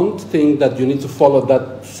 Don't think that you need to follow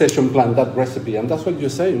that session plan, that recipe. And that's what you're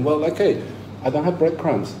saying. Well, okay, I don't have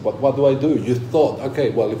breadcrumbs, but what do I do? You thought, okay,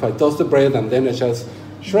 well, if I toast the bread and then I just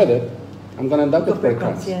shred it, I'm going to end up with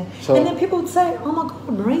breadcrumbs. Yeah. So, and then people would say, oh my God,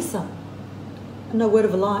 Marisa, no word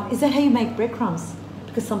of a lie, is that how you make breadcrumbs?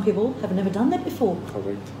 Because some people have never done that before.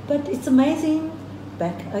 correct. But it's amazing,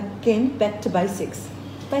 back to basics.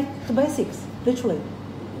 Back to basics, literally.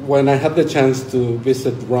 When I had the chance to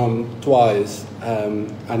visit Rome twice,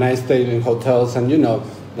 and I stayed in hotels, and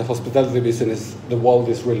the hospitality business, the world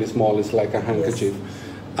is really small, it's like a handkerchief. Yes.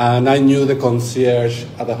 And I knew the concierge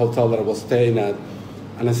at the hotel that I was staying at.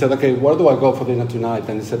 And I said, okay, where do I go for dinner tonight?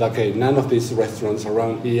 And he said, okay, none of these restaurants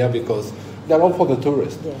around here because they're all for the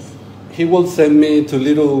tourists. Yes. He will send me to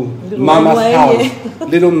little mama's runway, house, yeah.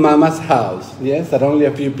 little mama's house, yes, that only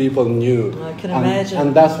a few people knew. I can imagine.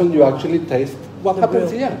 And that's when you actually taste what The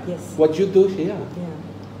happens real- here, yes. what you do here. Yeah.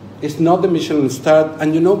 It's not the Michelin star.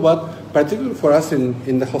 And you know what? Particularly for us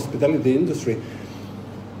in the hospitality industry,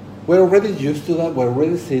 we're already used to that. We're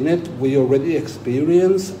already seen it. We already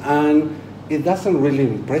experience, and it doesn't really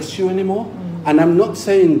impress you anymore. And I'm not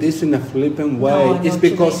saying this in a flippant way. No, I know it's what you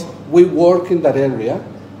because mean. we work in that area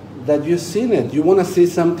that you've seen it. You want to see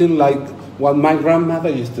something like what my grandmother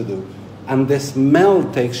used to do. And the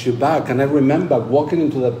smell takes you back. And I remember walking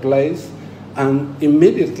into the place, and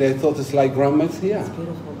immediately I thought, it's like grandma's here. It's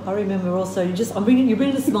beautiful. I remember also, you're bringing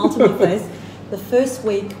a smile to my face. The first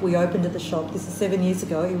week we opened at the shop, this is 7 years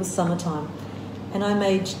ago, it was summertime.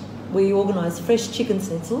 And we organised fresh chicken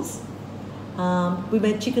schnitzels. We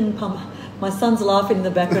made chicken pump. My son's laughing in the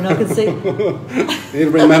background, I can see. He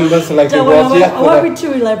remembers like it Don't was worry, I won't yesterday. be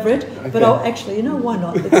too elaborate, but Okay. I'll actually, why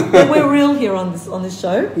not? We're real here on this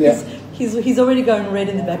show. Yeah. He's already going red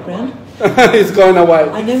in the background. He's going away.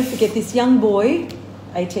 I never forget this young boy,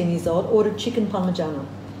 18 years old, ordered chicken parmigiano.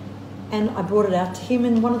 And I brought it out to him,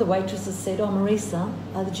 and one of the waitresses said, oh, Marisa,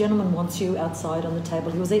 the gentleman wants you outside on the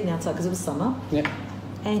table. He was eating outside because it was summer. Yeah.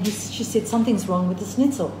 And she said, something's wrong with the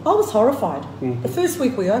schnitzel. I was horrified. The first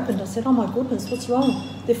week we opened, I said, oh my goodness, what's wrong?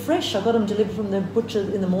 They're fresh. I got them delivered from the butcher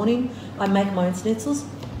in the morning. I make my own schnitzels.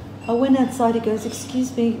 I went outside, he goes,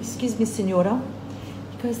 excuse me, senora.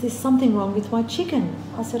 He goes, there's something wrong with my chicken.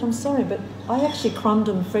 I said, I'm sorry, but I actually crumbed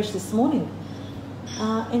them fresh this morning.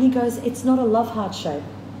 And he goes, it's not a love heart shape.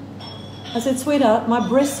 I said, sweetheart, my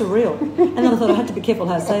breasts are real. And then I thought I had to be careful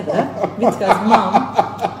how to say that. Vince goes,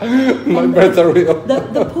 Mum. My breasts are real.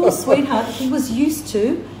 The poor sweetheart, he was used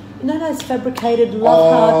to, those fabricated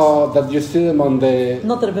love hearts. Oh, that you see them on the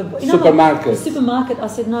Not that I've ever... supermarket. The supermarket, I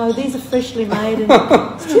said, no, these are freshly made. And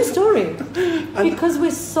it's a true story. Because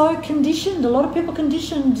we're so conditioned. A lot of people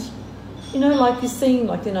conditioned, like you're seeing,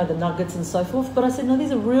 the nuggets and so forth. But I said, no,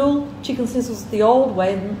 these are real chicken schnitzels the old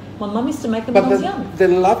way. And my mum used to make them when I was young. The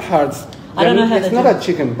love hearts, I don't know how it's they not do a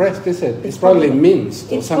chicken breast, is it? It's probably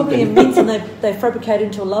minced or It's something. probably a mince, and they fabricate it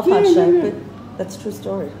into a love heart shape. But that's a true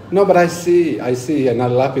story. No, but I see, and I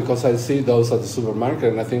laugh because I see those at the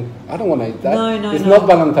supermarket, and I think, I don't want to eat that. No. It's not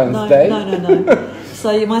Valentine's Day. No.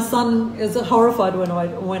 So my son is horrified when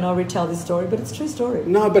I retell this story, but it's a true story.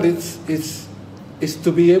 No, but it's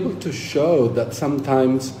to be able to show that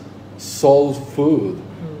sometimes soul food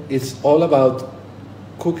is all about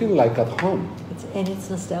cooking like at home. And it's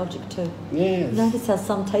nostalgic too. Yes. Notice how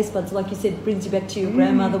some taste buds, like you said, brings you back to your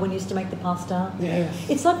grandmother when you used to make the pasta. Yes.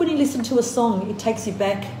 It's like when you listen to a song, it takes you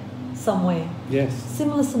back somewhere. Yes.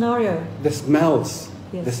 Similar scenario. The smells.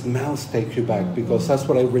 Yes. The smells take you back because that's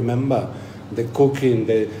what I remember. The cooking,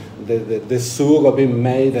 the soup being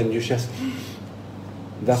made, and you just,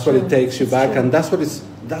 that's what it takes you back, and that's what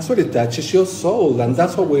it touches your soul, and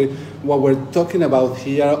that's what we're talking about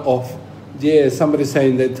here. Of somebody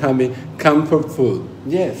saying that, Tammy, comfort food.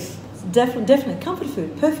 Yes, definitely comfort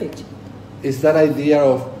food. Perfect. It's that idea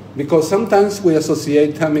of, because sometimes we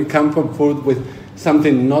associate, Tammy, comfort food with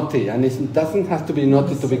something naughty, and it doesn't have to be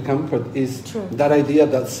naughty to be comfort. It's that idea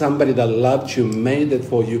that somebody that loved you made it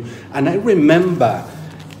for you. And I remember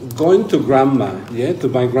going to to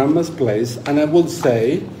my grandma's place, and I would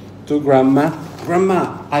say to Grandma,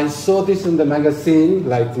 I saw this in the magazine,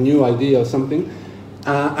 like New Idea or something,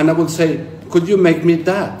 and I would say, could you make me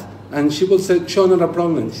that? And she would say, sure, not a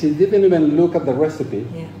problem. She didn't even look at the recipe,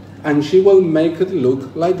 and she will make it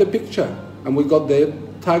look like the picture. And we got the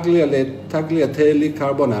tagliatelle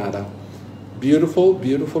carbonara. Beautiful,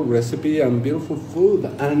 beautiful recipe and beautiful food.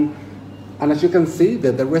 And as you can see,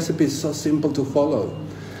 that the recipe is so simple to follow.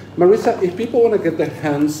 Marisa, if people want to get their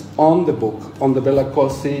hands on the book, on the Bella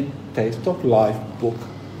Cossi Taste of Life book,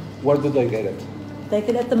 where do they get it? They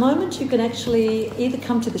can, at the moment, you can actually either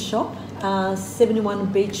come to the shop,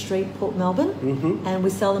 71 Beach Street, Port Melbourne, and we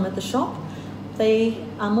sell them at the shop. They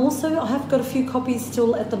also, I have got a few copies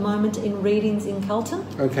still at the moment in readings in Carlton.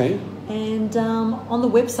 Okay. And on the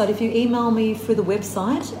website, if you email me through the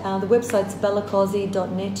website's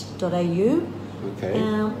bellacossi.net.au. Okay.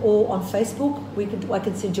 Or on Facebook, I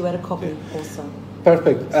can send you out a copy also.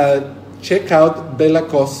 Perfect. Check out Bella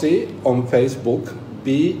Cossi on Facebook,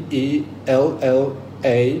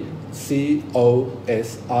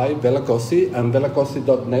 BELLACOSI, Bella Cossi, and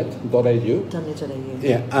bellacossi.net.au.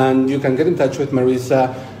 Yeah, and you can get in touch with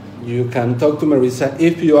Marisa. You can talk to Marisa.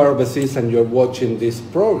 If you are overseas and you're watching this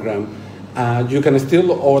program, you can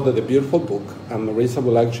still order the beautiful book, and Marisa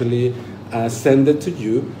will actually send it to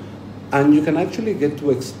you. And you can actually get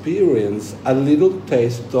to experience a little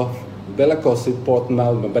taste of Bella Cossi, Port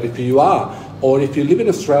Melbourne. But if you are, or if you live in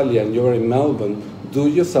Australia and you're in Melbourne, do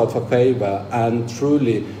yourself a favor and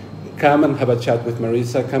truly come and have a chat with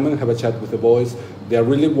Marisa, come and have a chat with the boys. They're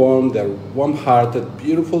really warm, they're warm-hearted,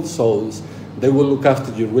 beautiful souls. They will look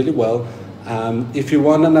after you really well. If you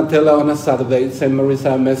want a Nutella on a Saturday, send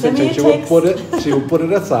Marisa a message and she will put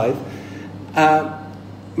it aside.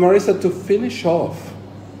 Marisa, to finish off,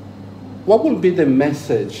 what will be the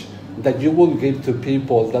message that you will give to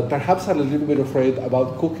people that perhaps are a little bit afraid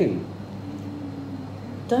about cooking?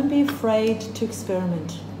 Don't be afraid to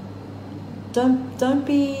experiment. Don't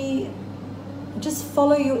be. Just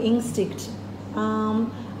follow your instinct. A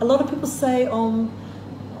lot of people say to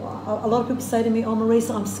me, "Oh,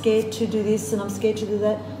 Marisa, I'm scared to do this and I'm scared to do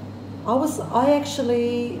that." I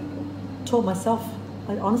actually taught myself.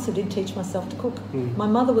 I honestly did teach myself to cook. My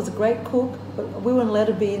mother was a great cook, but we weren't allowed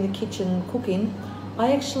to be in the kitchen cooking.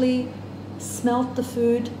 I actually smelt the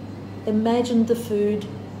food, imagined the food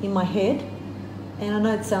in my head, and I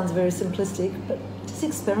know it sounds very simplistic, but just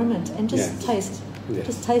experiment and just taste. Yes.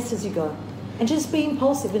 Just taste as you go. And just be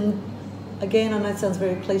impulsive. And again, I know it sounds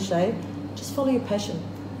very cliche, just follow your passion.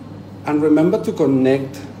 And remember to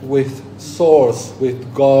connect with Source,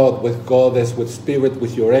 with God, with Goddess, with Spirit,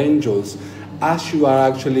 with your angels, as you are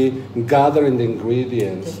actually gathering the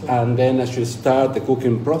ingredients and then as you start the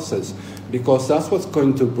cooking process, because that's what's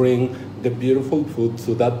going to bring the beautiful food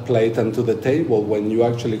to that plate and to the table when you're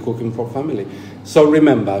actually cooking for family. So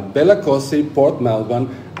remember, Bella Cossi, Port Melbourne,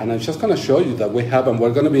 and I'm just going to show you that we have, and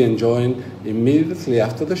we're going to be enjoying immediately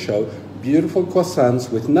after the show, beautiful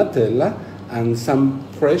croissants with Nutella and some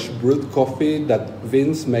fresh brewed coffee that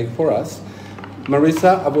Vince made for us.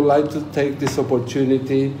 Marisa, I would like to take this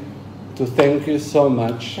opportunity to thank you so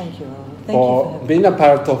much. Thank you, Roland. For being a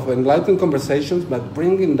part of Enlightened Conversations, but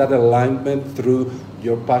bringing that alignment through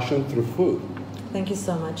your passion through food. Thank you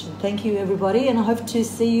so much. And thank you, everybody. And I hope to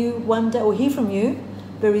see you one day or hear from you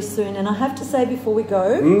very soon. And I have to say before we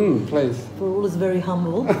go, please. Rahul is very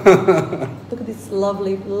humble. Look at this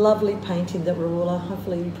lovely, lovely painting that Rahul,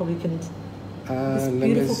 hopefully you probably can... this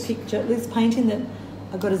beautiful picture, this painting that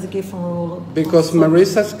I got as a gift from Rahul. Because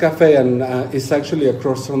Marisa's Cafe is actually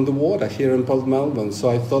across from the water here in Port Melbourne, so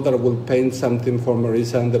I thought that I would paint something for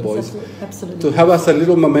Marisa and the boys. Absolutely. To have us a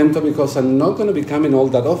little memento, because I'm not going to be coming all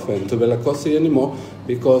that often to Bella Cossi anymore,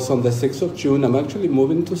 because on the 6th of June I'm actually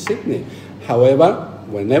moving to Sydney. However,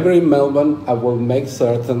 whenever in Melbourne, I will make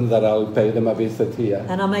certain that I'll pay them a visit here.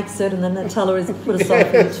 And I'll make certain that Nutella is put aside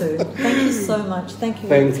for you too. Thank you so much. Thank you.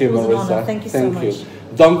 Thank you, Marisa. Marisa. An honor. Thank you so much.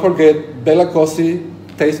 Don't forget, Bella Cossi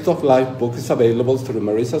Taste of Life book is available through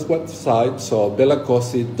Marisa's website, so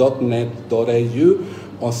bellacossi.net.au,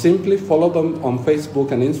 or simply follow them on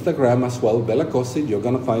Facebook and Instagram as well, Bella Cosi, you're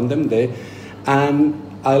going to find them there. And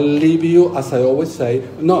I'll leave you, as I always say,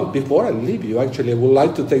 no, before I leave you, actually, I would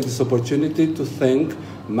like to take this opportunity to thank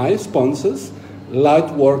my sponsors,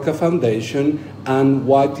 Lightworker Foundation and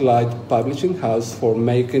White Light Publishing House, for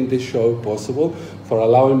making this show possible, for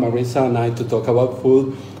allowing Marisa and I to talk about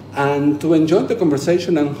food and to enjoy the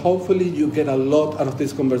conversation, and hopefully you get a lot out of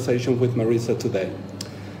this conversation with Marisa today.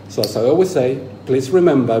 So as I always say, please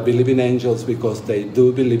remember, believe in angels because they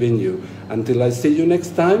do believe in you. Until I see you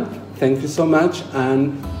next time, thank you so much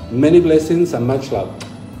and many blessings and much love.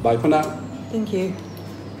 Bye for now. Thank you.